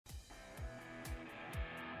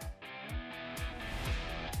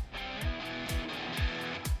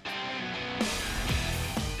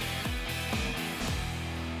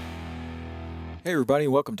Hey, everybody,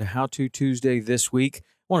 welcome to How To Tuesday this week. I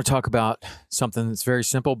want to talk about something that's very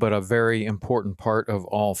simple, but a very important part of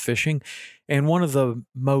all fishing. And one of the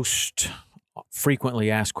most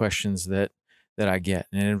frequently asked questions that I get,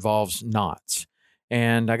 and it involves knots.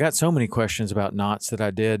 And I got so many questions about knots that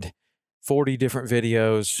I did 40 different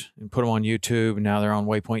videos and put them on YouTube. And now they're on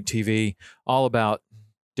Waypoint TV, all about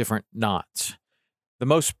different knots. The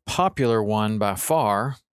most popular one by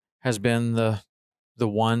far has been the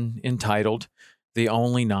one entitled The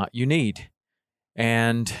Only Knot You Need.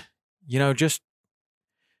 And, just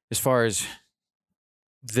as far as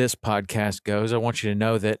this podcast goes, I want you to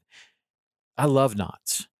know that I love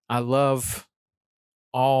knots. I love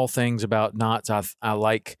all things about knots. I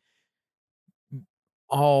like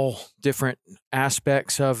all different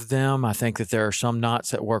aspects of them. I think that there are some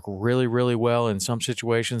knots that work really, really well in some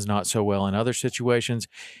situations, not so well in other situations.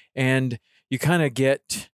 And you kind of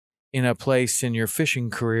get in a place in your fishing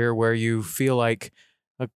career where you feel like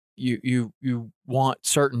you want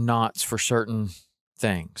certain knots for certain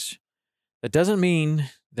things. That doesn't mean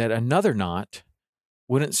that another knot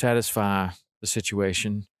wouldn't satisfy the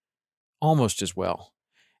situation almost as well.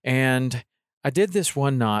 And I did this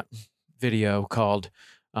one knot video called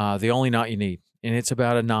The Only Knot You Need. And it's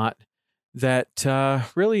about a knot that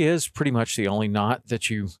really is pretty much the only knot that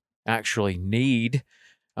you actually need.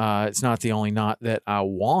 It's not the only knot that I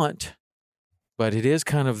want, but it is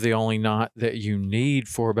kind of the only knot that you need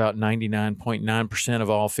for about 99.9% of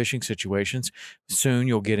all fishing situations. Soon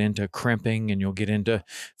you'll get into crimping and you'll get into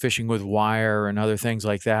fishing with wire and other things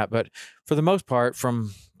like that. But for the most part,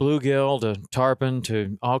 from bluegill to tarpon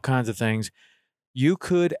to all kinds of things, you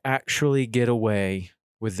could actually get away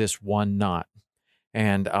with this one knot.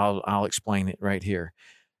 And I'll explain it right here.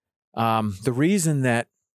 The reason that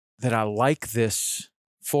I like this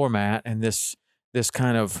format and this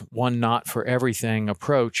kind of one knot for everything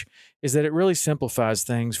approach is that it really simplifies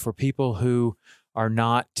things for people who are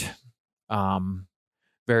not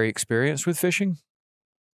very experienced with fishing.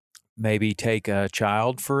 Maybe take a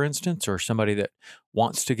child, for instance, or somebody that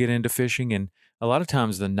wants to get into fishing. And a lot of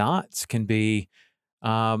times the knots can be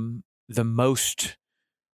the most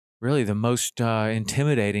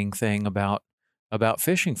intimidating thing about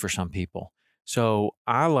fishing for some people. So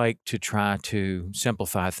I like to try to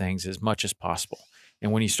simplify things as much as possible.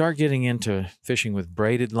 And when you start getting into fishing with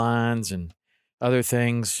braided lines and other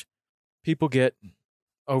things, people get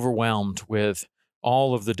overwhelmed with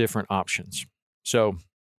all of the different options. So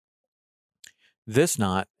this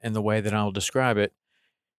knot, and the way that I'll describe it,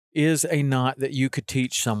 is a knot that you could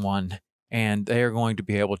teach someone and they are going to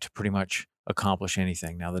be able to pretty much accomplish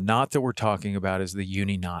anything. Now, the knot that we're talking about is the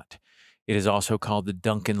Uni Knot. It is also called the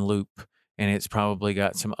Duncan Loop. And it's probably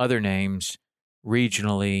got some other names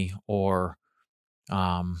regionally or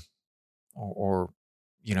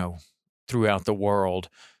throughout the world.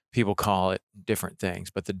 People call it different things.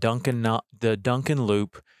 But the Duncan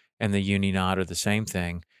Loop and the Uni Knot are the same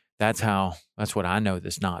thing. That's what I know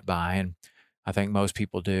this knot by, and I think most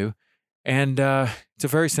people do. And it's a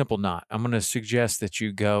very simple knot. I'm going to suggest that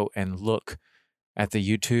you go and look at the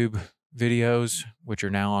YouTube videos, which are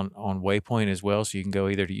now on Waypoint as well. So you can go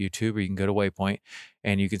either to YouTube or you can go to Waypoint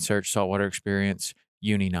and you can search Saltwater Experience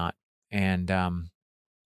Uni Knot. And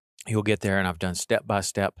you'll get there. And I've done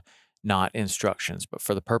step-by-step knot instructions. But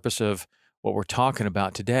for the purpose of what we're talking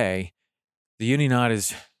about today, the Uni Knot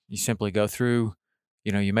is you simply go through,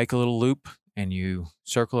 you make a little loop and you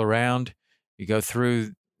circle around. You go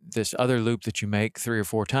through this other loop that you make 3 or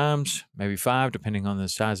 4 times, maybe 5, depending on the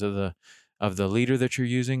size of the leader that you're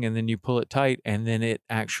using, and then you pull it tight, and then it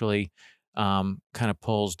actually kind of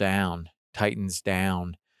pulls down, tightens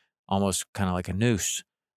down, almost kind of like a noose,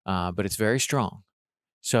 but it's very strong.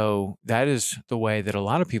 So that is the way that a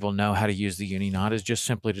lot of people know how to use the Uni Knot, is just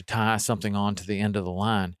simply to tie something onto the end of the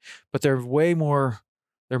line. But there are way more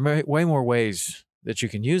ways that you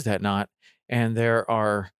can use that knot, and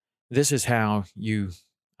this is how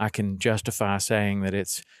I can justify saying that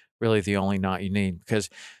it's really the only knot you need. Because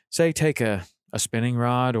say take a spinning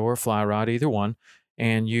rod or a fly rod, either one,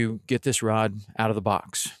 and you get this rod out of the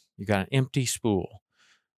box. You got an empty spool.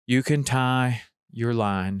 You can tie your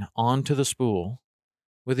line onto the spool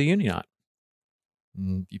with a Uni Knot.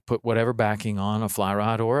 And you put whatever backing on, a fly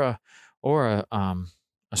rod or a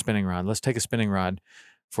spinning rod. Let's take a spinning rod,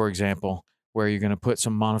 for example, where you're going to put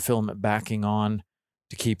some monofilament backing on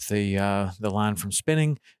to keep the line from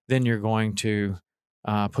spinning. Then you're going to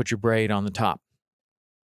put your braid on the top.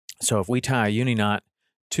 So if we tie a Uni Knot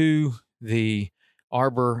to the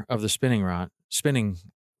arbor of the spinning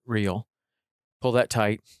reel, pull that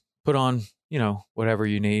tight, put on, whatever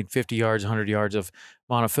you need, 50 yards, 100 yards of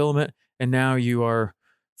monofilament, and now you are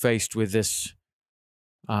faced with this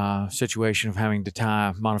situation of having to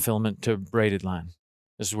tie monofilament to braided line.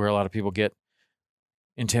 This is where a lot of people get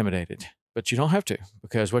intimidated. But you don't have to,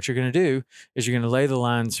 because what you're going to do is you're going to lay the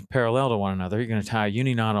lines parallel to one another. You're going to tie a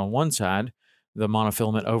uni knot on one side, the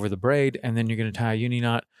monofilament over the braid, and then you're going to tie a uni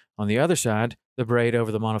knot on the other side, the braid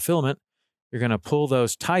over the monofilament. You're going to pull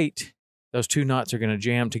those tight. Those two knots are going to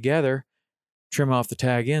jam together, trim off the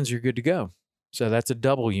tag ends, you're good to go. So that's a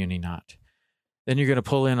double uni knot. Then you're going to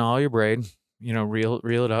pull in all your braid, reel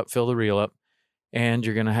it up, fill the reel up, and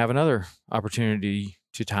you're going to have another opportunity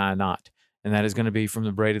to tie a knot. And that is going to be from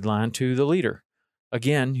the braided line to the leader.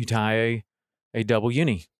 Again, you tie a double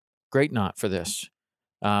uni. Great knot for this.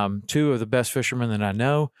 Two of the best fishermen that I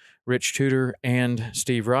know, Rich Tudor and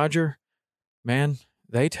Steve Roger, man,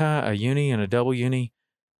 they tie a uni and a double uni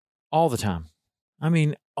all the time. I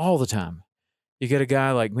mean, all the time. You get a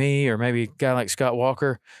guy like me, or maybe a guy like Scott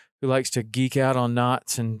Walker, who likes to geek out on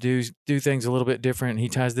knots and do things a little bit different. And he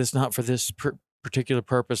ties this knot for this particular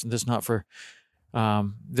purpose and this knot for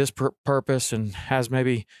this purpose, and has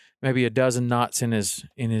maybe a dozen knots in his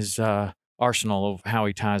arsenal of how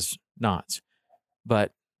he ties knots.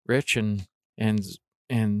 But Rich and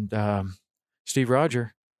Steve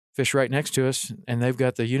Roger fish right next to us, and they've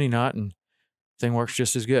got the uni knot, and thing works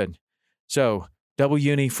just as good. So double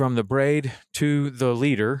uni from the braid to the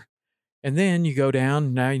leader, and then you go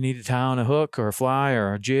down. Now you need to tie on a hook or a fly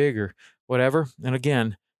or a jig or whatever, and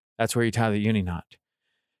again, that's where you tie the uni knot.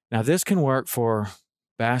 Now, this can work for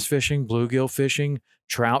bass fishing, bluegill fishing,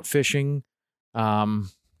 trout fishing,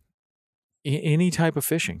 any type of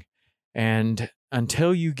fishing. And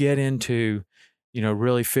until you get into,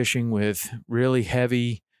 really fishing with really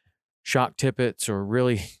heavy shock tippets, or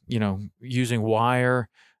really, using wire,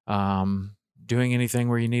 doing anything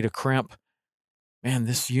where you need a crimp, man,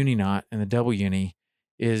 this uni knot and the double uni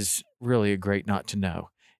is really a great knot to know.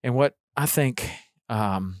 And what I think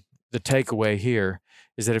the takeaway here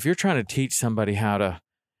is that if you're trying to teach somebody how to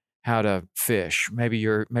fish, maybe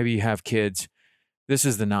you have kids, this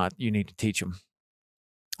is the knot you need to teach them.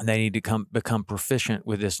 And they need to become proficient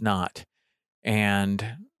with this knot.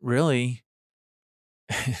 And really,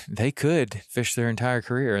 they could fish their entire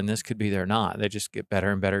career, and this could be their knot. They just get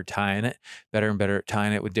better and better at tying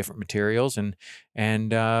it, with different materials, and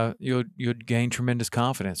you'd gain tremendous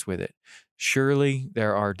confidence with it. Surely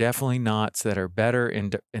there are definitely knots that are better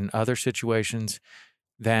in other situations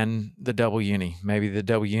than the double uni. Maybe the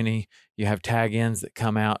double uni, you have tag ends that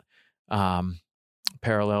come out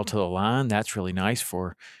parallel to the line. That's really nice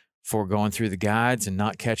for going through the guides and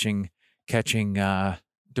not catching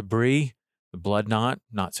debris. The blood knot,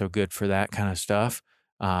 not so good for that kind of stuff.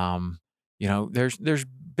 There's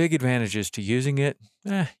big advantages to using it.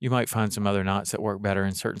 You might find some other knots that work better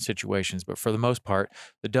in certain situations, but for the most part,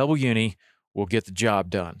 the double uni will get the job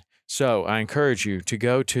done. So I encourage you to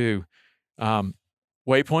go to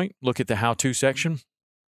Waypoint, look at the how-to section,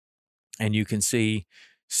 and you can see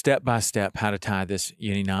step by step how to tie this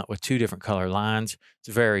uni knot with two different color lines. It's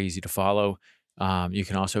very easy to follow. You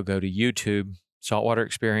can also go to YouTube, Saltwater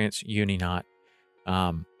Experience Uni Knot.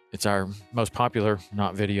 It's our most popular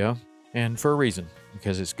knot video, and for a reason,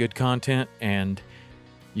 because it's good content, and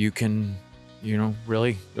you can,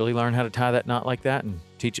 really learn how to tie that knot like that and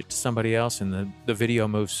teach it to somebody else. And the video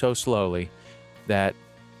moves so slowly that,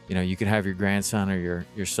 you can have your grandson or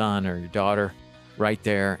your son or your daughter right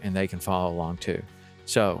there, and they can follow along too.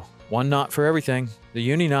 So one knot for everything. The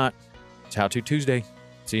uni knot. It's How To Tuesday.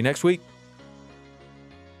 See you next week.